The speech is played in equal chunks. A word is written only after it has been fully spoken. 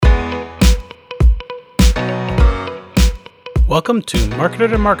Welcome to Marketer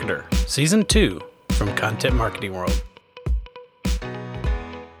to Marketer, Season 2 from Content Marketing World.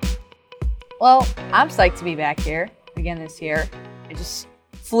 Well, I'm psyched to be back here again this year. I just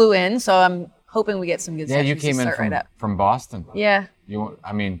flew in, so I'm hoping we get some good sessions. Yeah, you came in from Boston. Yeah.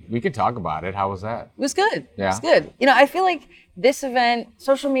 We could talk about it. How was that? It was good. Yeah. It was good. You know, I feel like this event,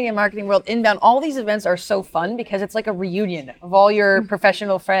 Social Media Marketing World, Inbound, all these events are so fun because it's like a reunion of all your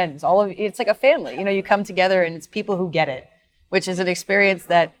professional friends. It's like a family. You know, you come together and it's people who get it, which is an experience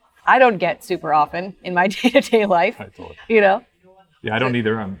that I don't get super often in my day-to-day life. Totally. You know? Yeah, I don't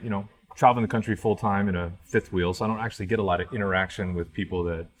either. I'm, traveling the country full time in a fifth wheel, so I don't actually get a lot of interaction with people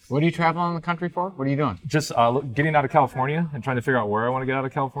that. What are you traveling the country for? What are you doing? Just getting out of California and trying to figure out where I want to get out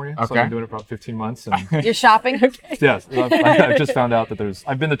of California. Okay. So I've been doing it for about 15 months. And You're shopping? Okay. yes, I just found out that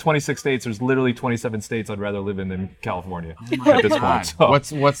I've been to 26 states. There's literally 27 states I'd rather live in than California at this point.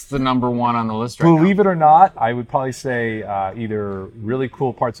 So. What's the number one on the list right now? Believe it or not, I would probably say either really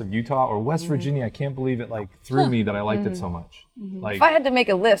cool parts of Utah or West Virginia. I can't believe it threw me that I liked it so much. If I had to make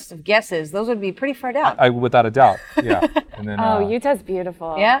a list of guesses, those would be pretty far down. I without a doubt, yeah. And then Utah's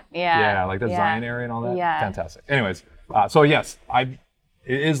beautiful. Yeah? Yeah, like the Zion area and all that. Yeah. Fantastic. Anyways, so yes, it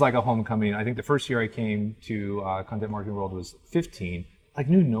is like a homecoming. I think the first year I came to Content Marketing World was 15.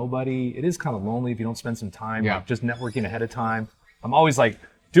 Knew nobody. It is kind of lonely if you don't spend some time just networking ahead of time. I'm always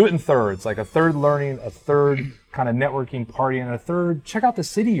do it in thirds, a third learning, a third kind of networking party, and a third check out the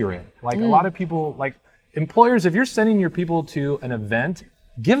city you're in. A lot of people, employers, if you're sending your people to an event,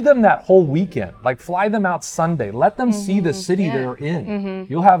 give them that whole weekend. Fly them out Sunday. Let them see the city they're in.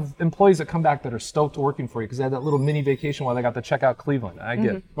 You'll have employees that come back that are stoked working for you because they had that little mini vacation while they got to check out Cleveland. I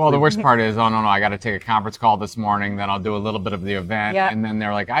get it. Well, the worst part is, I got to take a conference call this morning, then I'll do a little bit of the event. Yeah. And then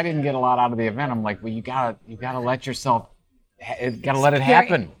they're like, I didn't get a lot out of the event. I'm like, well, you gotta let yourself, let it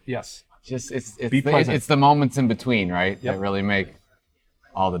happen. Yes. Just Be present. it's the moments in between, right? Yep. That really make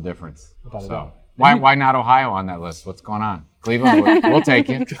all the difference. Without a So doubt. why not Ohio on that list? What's going on? Cleveland, we'll take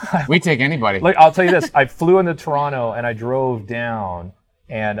you. We take anybody. I'll tell you this. I flew into Toronto and I drove down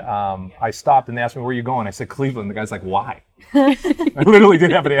and I stopped and they asked me, where are you going? I said, Cleveland. The guy's like, why? I literally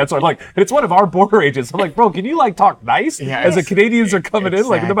didn't have an answer. I'm like, it's one of our border agents. I'm like, bro, can you talk nice as the Canadians are coming in?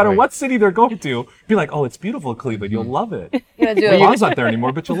 No matter what city they're going to, be like, oh, it's beautiful, Cleveland. You'll love it. Bob's not there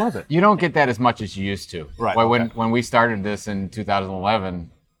anymore, but you'll love it. You don't get that as much as you used to. Right. When we started this in 2011,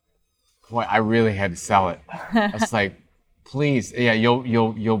 boy, I really had to sell it. I was like, please,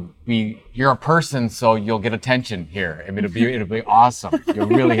 you're a person, so you'll get attention here. I mean, it'll be awesome. You'll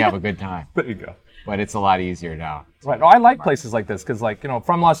really have a good time. There you go. But it's a lot easier now. Right. No, I like places like this because,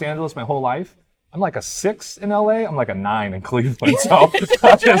 from Los Angeles my whole life, I'm like a 6 in LA. I'm like a 9 in Cleveland. So I think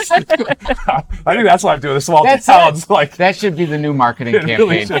that's why I'm doing the small towns. That should be the new marketing campaign.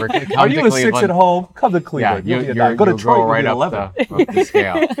 Really for come Are you to a 6 at home? Come to Cleveland. Yeah, you'll be a 9. Go to Detroit. Right you'll up be 11. the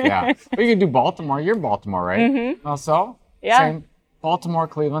scale. Yeah. But you can do Baltimore. You're Baltimore, right? Mm-hmm. Also, yeah. Same. Baltimore,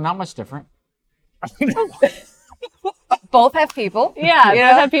 Cleveland, not much different. Both have people. Yeah, both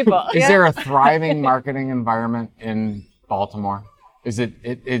have people. Is there a thriving marketing environment in Baltimore? Is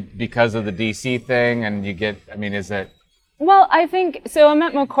it because of the DC thing and is it? Well, I think, so I'm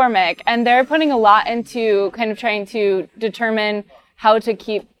at McCormick and they're putting a lot into kind of trying to determine how to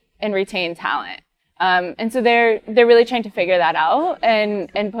keep and retain talent. And so they're really trying to figure that out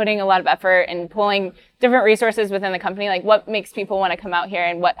and putting a lot of effort and pulling different resources within the company, what makes people want to come out here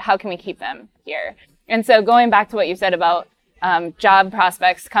and how can we keep them here? And so going back to what you said about job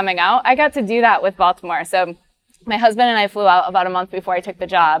prospects coming out, I got to do that with Baltimore. So my husband and I flew out about a month before I took the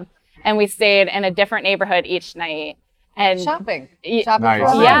job, and we stayed in a different neighborhood each night. And Shopping Nice. for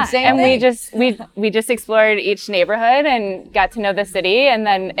all yeah, same and thing. we just explored each neighborhood and got to know the city, and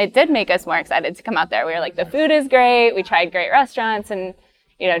then it did make us more excited to come out there. We were like, the food is great. We tried great restaurants and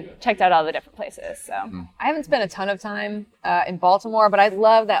checked out all the different places. So I haven't spent a ton of time in Baltimore, but I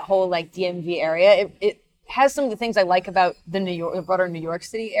love that whole DMV area. It has some of the things I like about the broader New York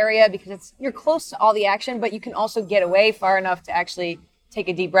City area because you're close to all the action, but you can also get away far enough to actually take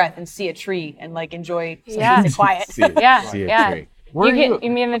a deep breath and see a tree and enjoy some peace and quiet. See a tree. You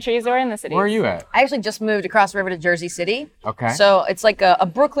mean the trees or in the city? Where are you at? I actually just moved across the river to Jersey City. Okay. So it's like a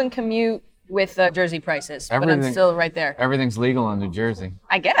Brooklyn commute with Jersey prices, but I'm still right there. Everything's legal in New Jersey.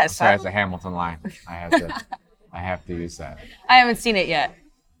 I guess. Sorry, it's a Hamilton line. I have to use that. I haven't seen it yet.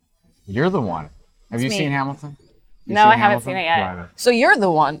 You're the one. Have you me. seen Hamilton? No, I haven't seen it yet. So you're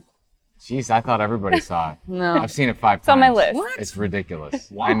the one. Jeez, I thought everybody saw it. No. I've seen it 5 times. It's on my list. What? It's ridiculous.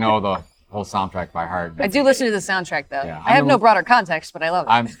 I know whole soundtrack by heart. I do listen to the soundtrack though. Yeah, I have no broader context, but I love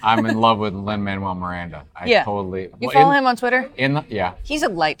it. I'm in love with Lin-Manuel Miranda. Totally. You follow him on Twitter? Yeah. He's a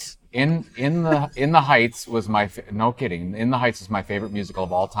light. In the Heights was no kidding. In the Heights was my favorite musical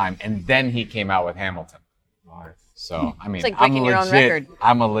of all time, and then he came out with Hamilton. So I mean, it's like breaking your own record.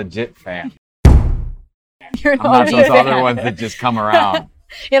 I'm a legit fan. You're I'm not those other ones that just come around.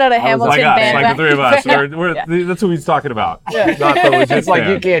 You're not a Hamilton fan. Like the three of us. That's who he's talking about. Yeah. Not the legit It's like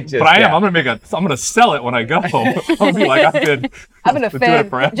fan. you can't just. But I am. I'm gonna sell it when I go. I'm be like, I've been a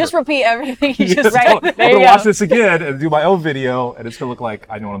fan. Just repeat everything you just right. said. There I'm you gonna go. watch this again and do my own video, and it's gonna look like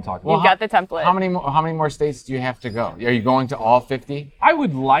I know what I'm talking You've about. got the template. How many more states do you have to go? Are you going to all 50? I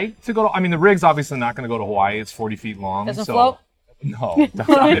would like to go to. I mean, the rig's obviously not gonna go to Hawaii. It's 40 feet long. Doesn't so. float? No,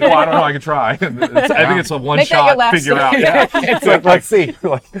 well, I don't know. I could try. I think it's a one Make that shot your last figure out. state. Yeah. It's like, let's see.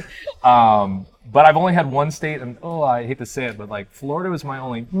 But I've only had one state, and I hate to say it, but like Florida was my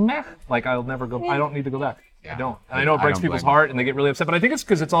only meh. Like I'll never go. I don't need to go back. Yeah. I don't. And I know it breaks don't people's blame you. heart, and they get really upset. But I think it's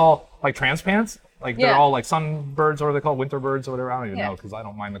because it's all like transpants. Like they're Yeah. all like sunbirds, or what are they called, winter birds, or whatever. I don't even know because I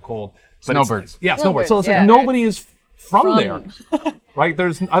don't mind the cold. But Snowbirds. Yeah, snowbirds. So it's yeah. like nobody is from there. Right?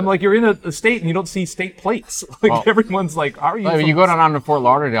 I'm like, you're in a state and you don't see state plates. Like Well, everyone's like, how are you? When from you go down to Fort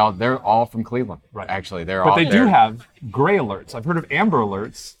Lauderdale, they're all from Cleveland. Right. Actually, they're But all they there. do have gray alerts. I've heard of amber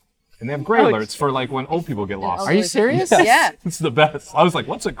alerts, and they have gray alerts for like when old people get lost. Are you serious? Yeah. It's the best. I was like,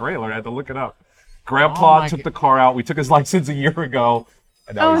 what's a gray alert? I had to look it up. Grandpa my took God. the car out. We took his license a year ago.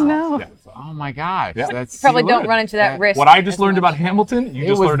 And now he's no. lost. Yeah. Oh my gosh. Yeah. That's Probably You don't learn. run into that risk. What I just as learned much. about Hamilton, you It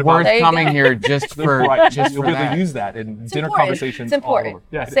just was learned worth about. coming here just for just You'll for be able to that. use that in dinner Important. conversations. It's important. All over.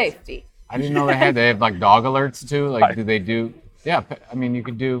 Yeah, it is. Safety. I didn't know they have like dog alerts too. Like, Right. do they do? Yeah, I mean, you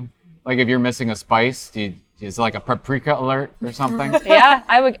could do like if you're missing a spice, is it like a paprika alert or something? Yeah,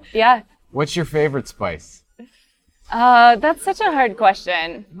 I would. Yeah. What's your favorite spice? That's such a hard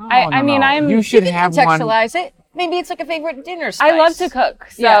question. I mean, I'm. You should have one. Contextualize it. Maybe it's like a favorite dinner spice. I love to cook,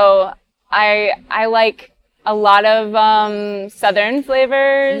 so Yeah. I like a lot of southern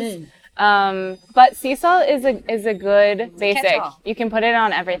flavors. But sea salt is a good basic. catch-all. You can put it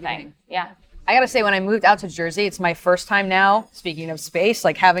on everything. Yeah. I gotta say, when I moved out to Jersey, it's my first time now, speaking of space,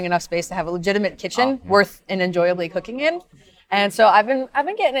 like having enough space to have a legitimate kitchen worth and enjoyably cooking in. And so I've been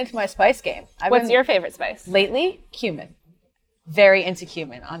getting into my spice game. What's your favorite spice? Lately, cumin. Very into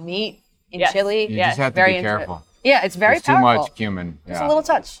cumin on meat, in Yes. chili. You Yeah, just have to very be into careful. it. Yeah, it's very There's too powerful. much cumin. Yeah. Just a little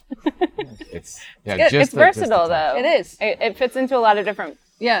touch. It's yeah, good. just It's just versatile a touch. though. It is. It fits into a lot of different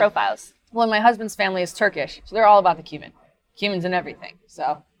Yeah. profiles. Well, my husband's family is Turkish, so they're all about the cumin. Cumin's in everything.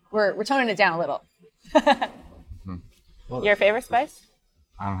 So we're toning it down a little. Your favorite spice?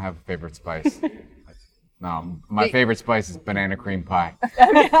 I don't have a favorite spice. No, my favorite spice is banana cream pie.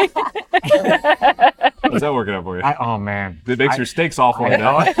 How's that working out for you? Oh man, It makes your steaks awful. I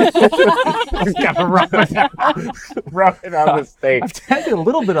know. Just gotta rub it on the steak. A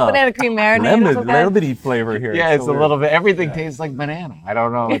little bit of Banana cream marinade. lemony flavor here. Yeah, it's so a little bit. Everything tastes like banana. I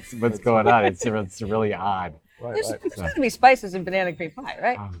don't know what's going on. It's really odd. There's got to be spices in banana cream pie,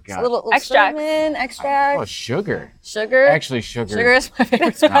 right? Oh, Just God. a little Extract. cinnamon, extract, Oh, sugar. sugar. Actually, sugar. Sugar is my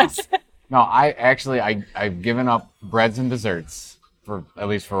favorite spice. No, I've given up breads and desserts for at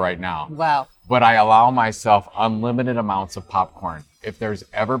least for right now. Wow. But I allow myself unlimited amounts of popcorn. If there's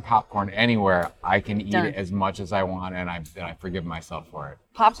ever popcorn anywhere, I can eat Done. it as much as I want, and I forgive myself for it.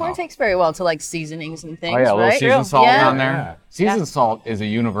 Popcorn So- takes very well to like seasonings and things, Oh yeah, a little right? seasoned salt Yeah. on there. Yeah. Seasoned salt is a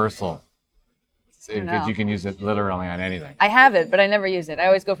universal. know. Because you can use it literally on anything. I have it, but I never use it. I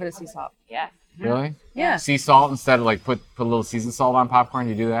always go for the sea salt. Yeah. Really? Yeah. Sea salt instead of like put a little seasoned salt on popcorn.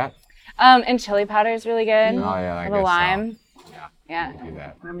 You do that? And chili powder is really good. Oh yeah, I With a guess lime. so. Yeah, Yeah. do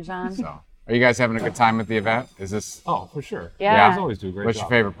that. Parmesan. So, are you guys having a good time at the event? Is this? Oh, for sure. Yeah. You guys always do a great What's job.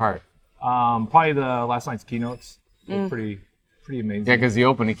 your favorite part? Probably the last night's keynotes. Were pretty amazing. Yeah, because the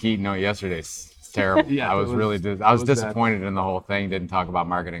opening keynote yesterday is terrible. Yeah, I was it was- really it was bad. disappointed in the whole thing. Didn't talk about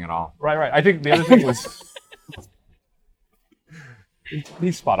marketing at all. Right. I think the other thing was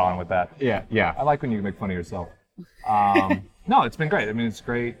he's spot on with that. Yeah. I like when you make fun of yourself. No, it's been great. I mean, it's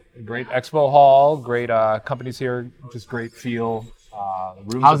great expo hall, great companies here, just great feel. The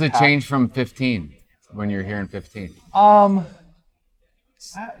rooms How's are it packed. changed from 15 when you're here in 15? I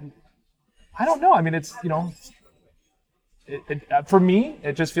don't know. I mean, it's for me,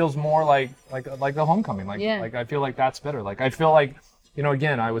 it just feels more like the homecoming. Like I feel like that's better. Like I feel like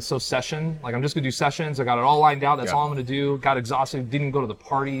again, I was so session. Like I'm just gonna do sessions. I got it all lined out. That's all I'm gonna do. Got exhausted. Didn't go to the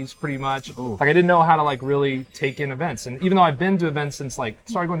parties pretty much. Like I didn't know how to like really take in events. And even though I've been to events since like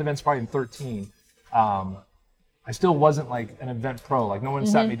started going to events probably in 13, I still wasn't like an event pro. Like no one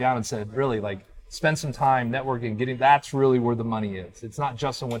sat me down and said, really, like spend some time networking, that's really where the money is. It's not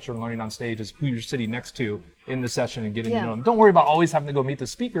just on what you're learning on stage, it's who you're sitting next to in the session and getting to know them. Don't worry about always having to go meet the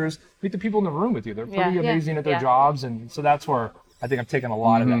speakers, meet the people in the room with you. They're pretty amazing at their jobs. And so that's where I think I've taken a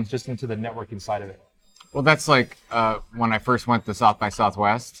lot of that just into the networking side of it. Well, that's like when I first went to South by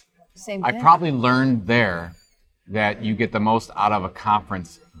Southwest, Same I thing. probably learned there that you get the most out of a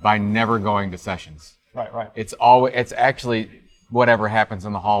conference by never going to sessions. Right. It's actually whatever happens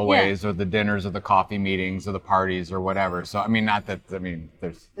in the hallways or the dinners or the coffee meetings or the parties or whatever. So, there's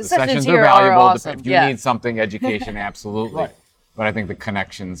the sessions are here valuable. awesome. If you need something, education, absolutely. Right. But I think the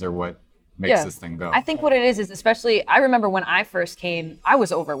connections are what makes this thing go. I think what it is especially, I remember when I first came, I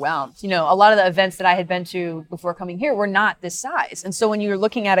was overwhelmed. You know, a lot of the events that I had been to before coming here were not this size. And so when you're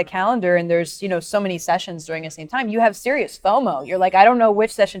looking at a calendar and there's, so many sessions during the same time, you have serious FOMO. You're like, I don't know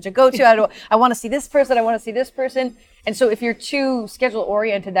which session to go to. I want to see this person. I want to see this person. And so if you're too schedule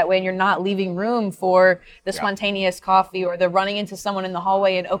oriented that way and you're not leaving room for the spontaneous coffee or the running into someone in the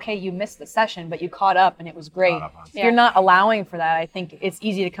hallway and okay, you missed the session, but you caught up and it was great. If you're not allowing for that, I think it's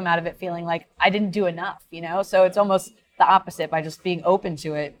easy to come out of it feeling like I didn't do enough, So it's almost the opposite by just being open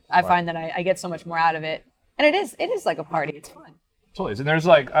to it. I find that I get so much more out of it. And it is like a party. It's fun. Totally. And there's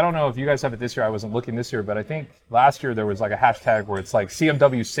I don't know if you guys have it this year. I wasn't looking this year, but I think last year there was a hashtag where it's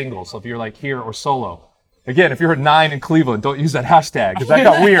CMW single. So if you're here or solo, again, if you're at 9 in Cleveland, don't use that hashtag because that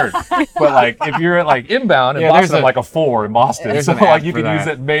got weird. But if you're at inbound in Boston, I'm a 4 in Boston. So you can use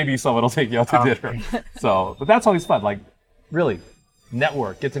it. Maybe someone will take you out to dinner. So, but that's always fun. Really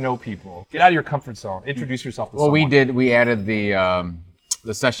network, get to know people, get out of your comfort zone, introduce yourself to someone. We added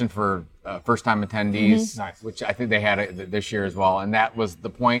the session for first-time attendees, Nice. which I think they had it this year as well. And that was the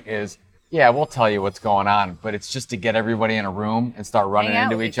point is, we'll tell you what's going on, but it's just to get everybody in a room and start running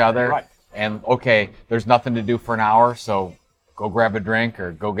into each other. Right. And okay, there's nothing to do for an hour, so go grab a drink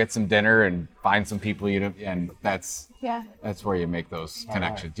or go get some dinner and find some people and that's where you make those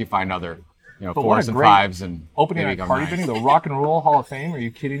connections. You find other, But 4s and 5s and opening maybe that go party 9s. venue, the Rock and Roll Hall of Fame. Are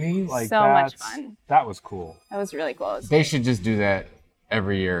you kidding me? So much fun. That was cool. That was really cool. They should just do that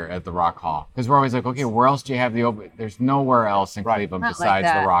every year at the Rock Hall because we're always like, okay, where else do you have the open? There's nowhere else in Cleveland Not besides like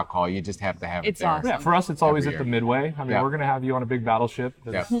that. the Rock Hall. You just have to have It's it there. awesome. Yeah, for us, it's always Every at the year. Midway. We're going to have you on a big battleship,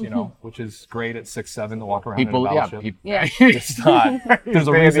 that's, which is great at 6'7" to walk around in a battleship. It's not. There's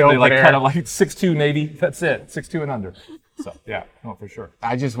a reason they kind of 6'2" Navy. That's it, 6'2" and under. So for sure.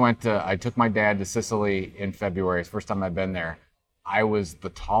 I took my dad to Sicily in February. It's the first time I've been there. I was the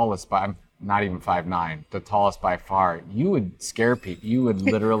tallest I'm not even 5'9", the tallest by far. You would scare people. You would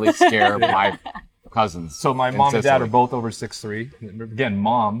literally scare my cousins. So my mom and dad are both over 6'3". Again,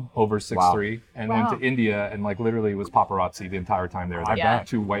 mom over 6'3", and went to India and literally was paparazzi the entire time there. I've got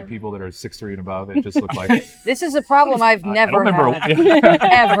 2 white people that are 6'3" and above. It just looked like This is a problem I've never had.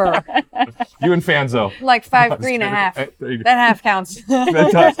 Ever. You and Fanzo. 5'3" and a half. There you go. That half counts.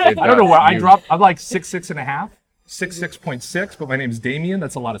 That does. I don't know where I dropped. I'm 6'6" and a half. 6'6.6", but my name's Demian.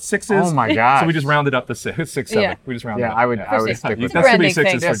 That's a lot of 6s. Oh my gosh. So we just rounded up to 6'7". Yeah. We just rounded up. I would stick with That's that. too many Branding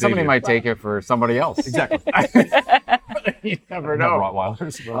thing. 6s for Somebody Damian. might take it for somebody else. Exactly. You never No know.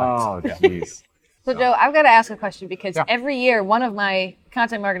 Rottweilers. Oh, jeez. So Joe, I've got to ask a question because every year one of my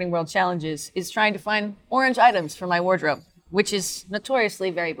Content Marketing World challenges is trying to find orange items for my wardrobe, which is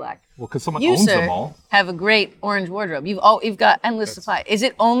notoriously very black. Well, because someone You, owns sir, them all. have a great orange wardrobe. You've got endless supply. Is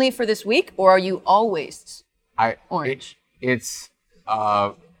it only for this week, or are you always orange? It's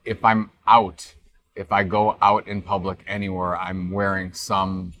if I'm out, if I go out in public anywhere, I'm wearing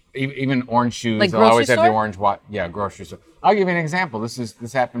some even orange shoes. Like I'll always grocery have the store? orange grocery store. I'll give you an example.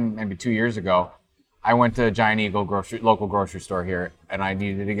 This happened maybe 2 years ago. I went to Giant Eagle local grocery store here, and I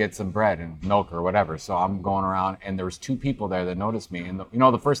needed to get some bread and milk or whatever. So I'm going around, and there was 2 people there that noticed me. And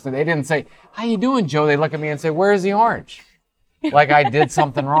the first thing, they didn't say, "How you doing, Joe?" They look at me and say, "Where's the orange?" Like I did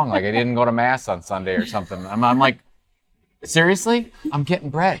something wrong, like I didn't go to mass on Sunday or something. I'm like, seriously? I'm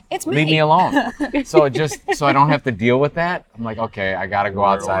getting bread. It's me. Leave me alone. So I don't have to deal with that. I'm like, okay, I got to go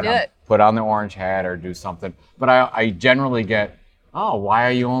outside, and put on the orange hat or do something. But I generally get, oh, why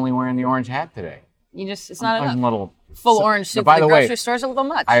are you only wearing the orange hat today? It's not I'm enough. a little Full orange suit by at the the way, grocery store's a little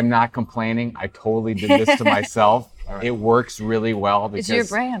much. I am not complaining. I totally did this to myself. It works really well because it's your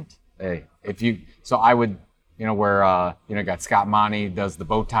brand. Hey, so I would, where got Scott Monty does the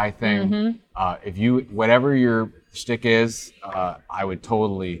bow tie thing. Mm-hmm. Whatever your shtick is, I would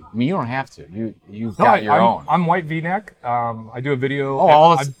totally. I mean, you don't have to. You've got your own. I'm white V-neck. I do a video.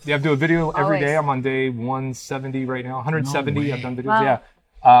 I do a video every Always. day. I'm on day 170 right now. 170. I've done videos. Wow.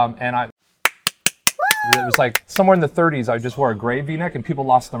 Yeah. And it was somewhere in the 30s. I just wore a gray V-neck and people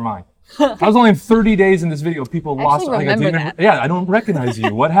lost their mind. I was only in 30 days in this video. People lost. remember that. Yeah, I don't recognize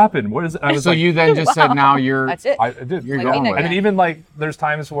you. What happened? What is it? I was So like, you then just said now you're. That's it. I did. You're Like, going with I And it. then even like there's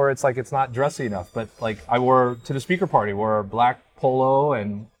times where it's like it's not dressy enough, but like I wore to the speaker party, wore a black polo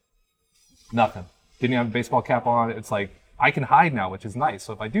and nothing. Didn't have a baseball cap on. It's like I can hide now, which is nice.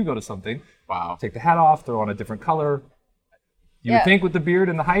 So if I do go to something, Wow. take the hat off, throw on a different color. You would think with the beard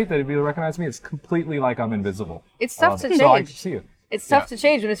and the height that it'd be able to recognize me. It's completely like I'm invisible. It's tough to So I can change. see you. It's tough to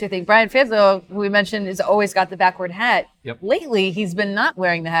change when it's your thing. Brian Fazio, who we mentioned, has always got the backward hat. Yep. Lately, he's been not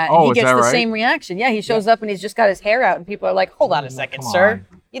wearing the hat. Oh, and he is gets that the right? same reaction. Yeah, he shows up and he's just got his hair out, and people are like, hold on a second, come sir.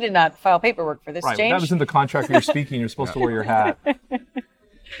 on. You did not file paperwork for this Right. change. That was in the contract when you're speaking. You're supposed to wear your hat.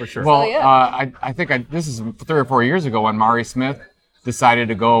 For sure. Well, yeah. I think this is 3 or 4 years ago when Mari Smith decided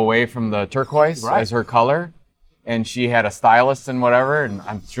to go away from the turquoise Right. as her color, and she had a stylist and whatever, and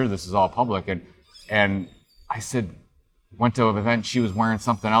I'm sure this is all public, and I said, went to an event, she was wearing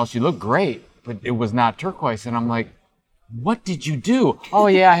something else. She looked great, but it was not turquoise, and I'm like, what did you do? Oh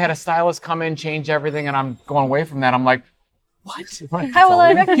yeah, I had a stylist come in, change everything, and I'm going away from that. I'm like, what? How will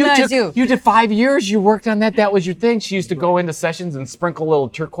I recognize you? You did 5 years. You worked on that. That was your thing. She used to go into sessions and sprinkle little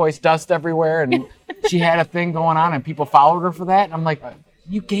turquoise dust everywhere, and she had a thing going on, and people followed her for that. And I'm like,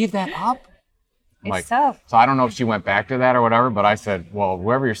 you gave that up? I'm It's tough. So I don't know if she went back to that or whatever, but I said, well,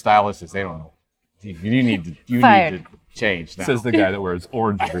 whoever your stylist is, they don't know. You need to change now. Says the guy that wears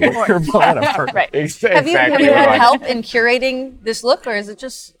orange everywhere. Whatever. Right. Have you had help in curating this look, or is it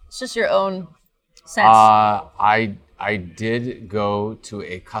just your own sense? I did go to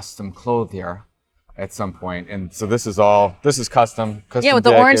a custom clothier at some point, and so this is custom. Yeah, with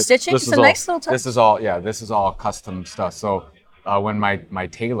the orange stitching, it's a nice little touch. This is all custom stuff. So when my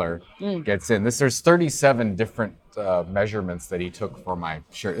tailor gets in, there's 37 different measurements that he took for my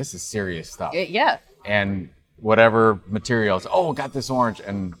shirt. This is serious stuff. Yeah. And whatever materials, got this orange,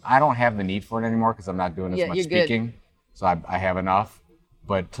 and I don't have the need for it anymore because I'm not doing as much you're good. speaking, so I have enough.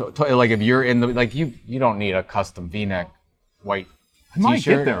 But like if you're in the like you don't need a custom V-neck white I might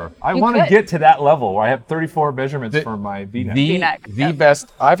t-shirt. get there. I You want to could. get to that level where I have 34 measurements for my V-neck. V-neck, The yep.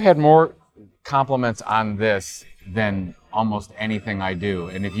 best. I've had more compliments on this than almost anything I do.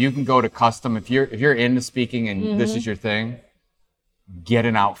 And if you can go to custom, if you're into speaking and this is your thing, get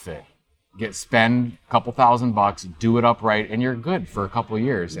an outfit. Spend a couple $1,000, do it upright, and you're good for a couple of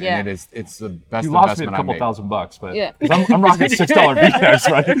years. Yeah. And it's the best You lost me investment a couple I made. $1,000, but Yeah. 'cause I'm rocking $6 V-necks,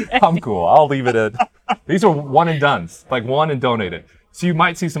 right? I'm cool. I'll leave it at. These are one and dones, like one and donated. So you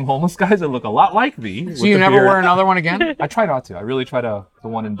might see some homeless guys that look a lot like me. So you never wear another one again? I try not to. I really try to the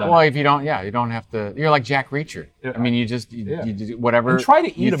one and done. Well, if you don't, you don't have to. You're like Jack Reacher. I mean, you do whatever. And try to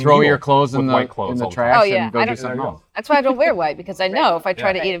eat you a throw meal your clothes in with the white clothes all the trash Oh, yeah. and go I do don't- something There you else. That's why I don't wear white, because I know if I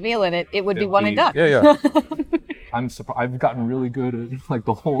try to eat a meal in it, it would be one and done. Yeah. I'm surprised. I've gotten really good at like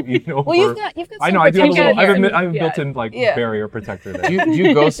the whole eating over. Well, you've got I some know. I do have a protection little. here. I have a Yeah. built-in like Yeah. barrier protector there. Do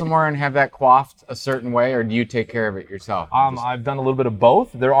you go somewhere and have that coiffed a certain way, or do you take care of it yourself? I've done a little bit of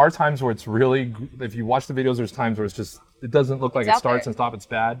both. There are times where it's really. If you watch the videos, there's times where it's just. It doesn't look like It's it out starts there. and stops. It's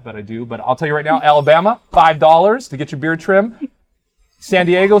bad, but I do. But I'll tell you right now, Alabama, $5 to get your beard trim. San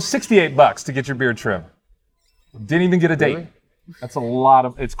Diego, $68 to get your beard trim. Didn't even get a date. Really? That's a lot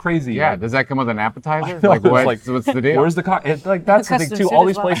of. It's crazy. Yeah. Like, Does that come with an appetizer? know, Like it's what's the deal? Where's the it's like that's the thing Custom too. suit All as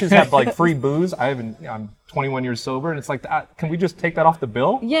these well. places have like free booze. I'm 21 years sober, and it's like, can we just take that off the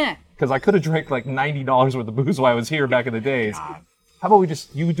bill? Yeah. Because I could have drank like $90 worth of booze while I was here back in the days. How about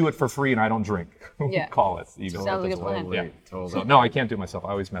you do it for free and I don't drink? Yeah. Call it. Even. Sounds like a plan. Totally, Yeah. totally. So, no, I can't do it myself. I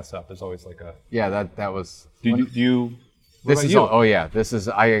always mess up. There's always like a. Yeah, that was. Do you? What This about is you? this is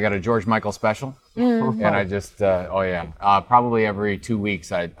I got a George Michael special, and I just probably every 2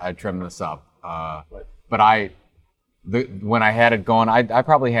 weeks I trim this up. But when I had it going, I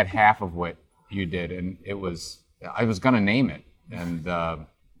probably had half of what you did, and I was gonna name it, and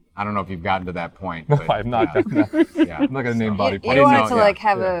I don't know if you've gotten to that point. But, I've not done that. Yeah. I'm not gonna name body You parts. don't want know, it to yeah, like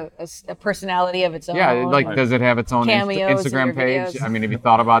have a personality of its own. Yeah, like does it have its own Cameos in your Instagram page? videos. I mean, have you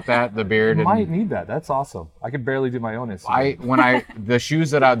thought about that? The beard. I And, might need that. That's awesome. I could barely do my own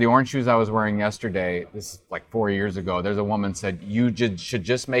Instagram. the orange shoes I was wearing yesterday, this is like 4 years ago, there's a woman said, should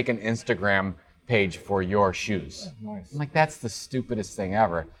just make an Instagram page for your shoes. Nice. I'm like, that's the stupidest thing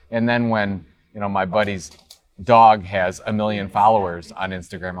ever. And then when, my buddy's dog has 1 million followers on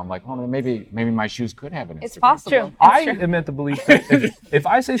Instagram, I'm like, well, maybe my shoes could have an Instagram. It's possible. True. I am at the belief that if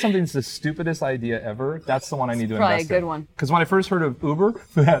I say something's the stupidest idea ever, that's the one I need to Probably invest a good in. one. Because when I first heard of Uber,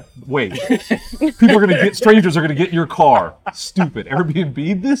 strangers are gonna get your car. Stupid.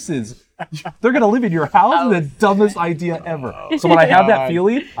 Airbnb, they're gonna live in your house. The dumbest idea ever. So when I have that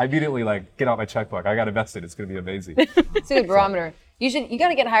feeling, I immediately get out my checkbook. I got invested. It's gonna be amazing. It's a good barometer. You got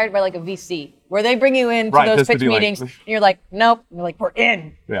to get hired by like a VC where they bring you in to Right, those just to pitch be like- meetings. And you're like, nope. And you're like, we're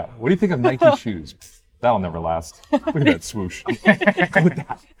in. Yeah. What do you think of Nike shoes? That'll never last. Look at that swoosh. Look at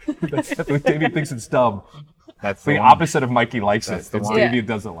that. Demian thinks it's dumb. That's The the one. opposite of Mikey likes That's it. the It's one. Demian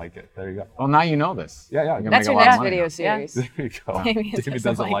doesn't like it. There you go. Well, now you know this. Yeah, yeah. You're gonna That's make a your lot of next money video now. series. There you go. Demian Demian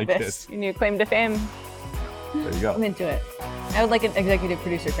doesn't like this. Your new claim to fame. There you go. I'm into it. I would like an executive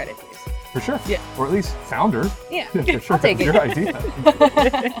producer credit, please. For sure. Yeah. Or at least founder. Yeah. For sure. I'll take it. Your idea.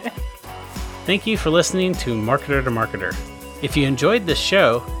 Thank you for listening to Marketer to Marketer. If you enjoyed this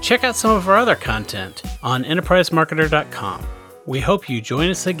show, check out some of our other content on enterprisemarketer.com. We hope you join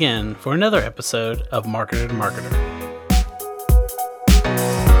us again for another episode of Marketer to Marketer.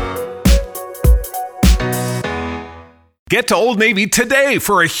 Get to Old Navy today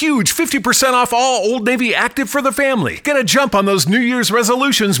for a huge 50% off all Old Navy active for the family. Get a jump on those New Year's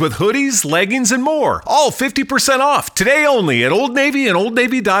resolutions with hoodies, leggings, and more. All 50% off today only at Old Navy and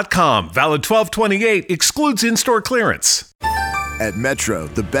OldNavy.com. Valid 12/28. Excludes in-store clearance. At Metro,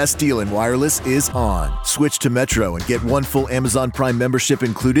 the best deal in wireless is on. Switch to Metro and get 1 full Amazon Prime membership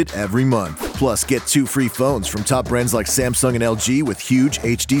included every month. Plus, get 2 free phones from top brands like Samsung and LG with huge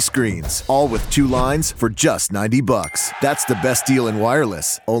HD screens. All with 2 lines for just $90. That's the best deal in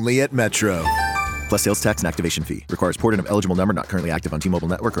wireless, only at Metro. Plus sales tax and activation fee. Requires port in of eligible number not currently active on T-Mobile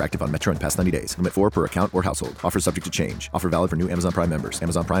network or active on Metro in past 90 days. Limit 4 per account or household. Offer subject to change. Offer valid for new Amazon Prime members.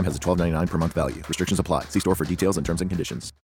 Amazon Prime has a $12.99 per month value. Restrictions apply. See store for details and terms and conditions.